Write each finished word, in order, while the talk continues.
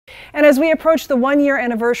And as we approach the one-year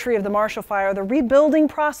anniversary of the Marshall Fire, the rebuilding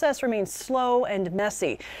process remains slow and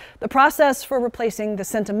messy. The process for replacing the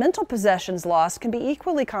sentimental possessions lost can be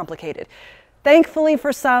equally complicated. Thankfully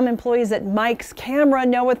for some, employees at Mike's Camera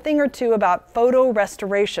know a thing or two about photo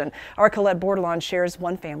restoration. Our Colette Bordelon shares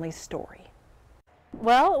one family's story.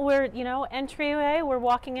 Well, we're, entryway, we're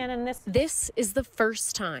walking in and This is the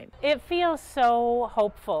first time. It feels so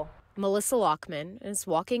hopeful. Melissa Lockman is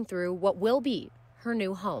walking through what will be her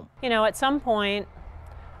new home. At some point,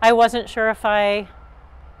 I wasn't sure if I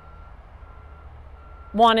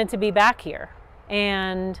wanted to be back here.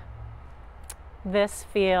 And this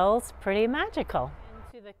feels pretty magical.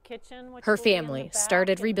 Into the kitchen, her family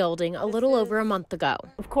started rebuilding a little over a month ago.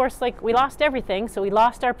 Of course, we lost everything, so we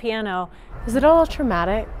lost our piano. Is it all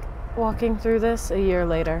traumatic walking through this a year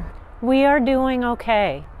later? We are doing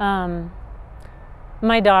okay.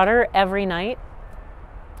 My daughter, every night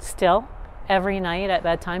at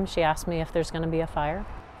bedtime, she asks me if there's going to be a fire.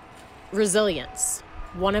 Resilience,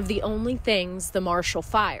 one of the only things the Marshall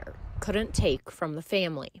Fire couldn't take from the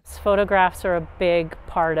family. Photographs are a big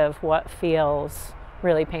part of what feels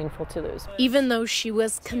really painful to lose. Even though she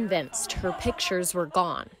was convinced her pictures were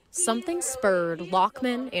gone, something spurred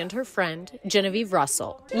Lockman and her friend, Genevieve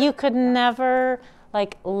Russell. You could never,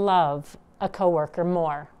 love a coworker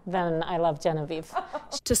more than I love Genevieve.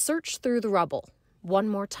 To search through the rubble one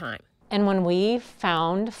more time. And when we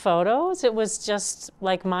found photos, it was just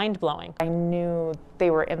mind-blowing. I knew they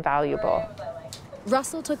were invaluable.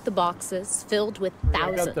 Russell took the boxes filled with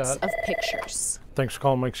thousands of pictures. Thanks for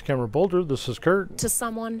calling Mike's Camera Boulder. This is Kurt. To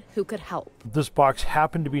someone who could help. This box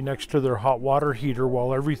happened to be next to their hot water heater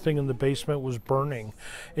while everything in the basement was burning,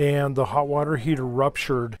 and the hot water heater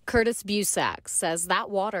ruptured. Curtis Busak says that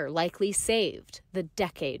water likely saved the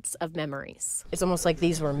decades of memories. It's almost like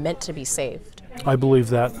these were meant to be saved. I believe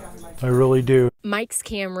that. I really do. Mike's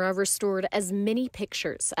Camera restored as many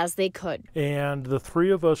pictures as they could. And the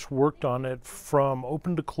three of us worked on it from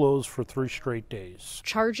open to close for 3 straight days.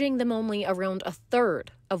 Charging them only around a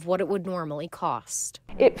third of what it would normally cost.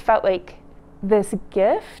 It felt like this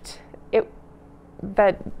gift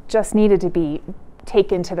that just needed to be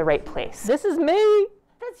taken to the right place. This is me.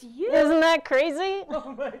 That's you. Isn't that crazy?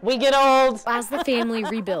 We get old. As the family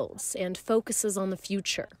rebuilds and focuses on the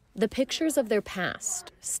future, the pictures of their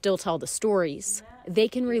past still tell the stories they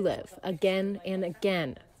can relive again and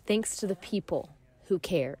again thanks to the people who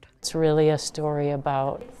cared. It's really a story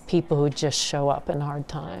about people who just show up in hard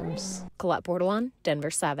times. Colette Bordelon,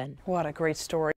 Denver 7. What a great story.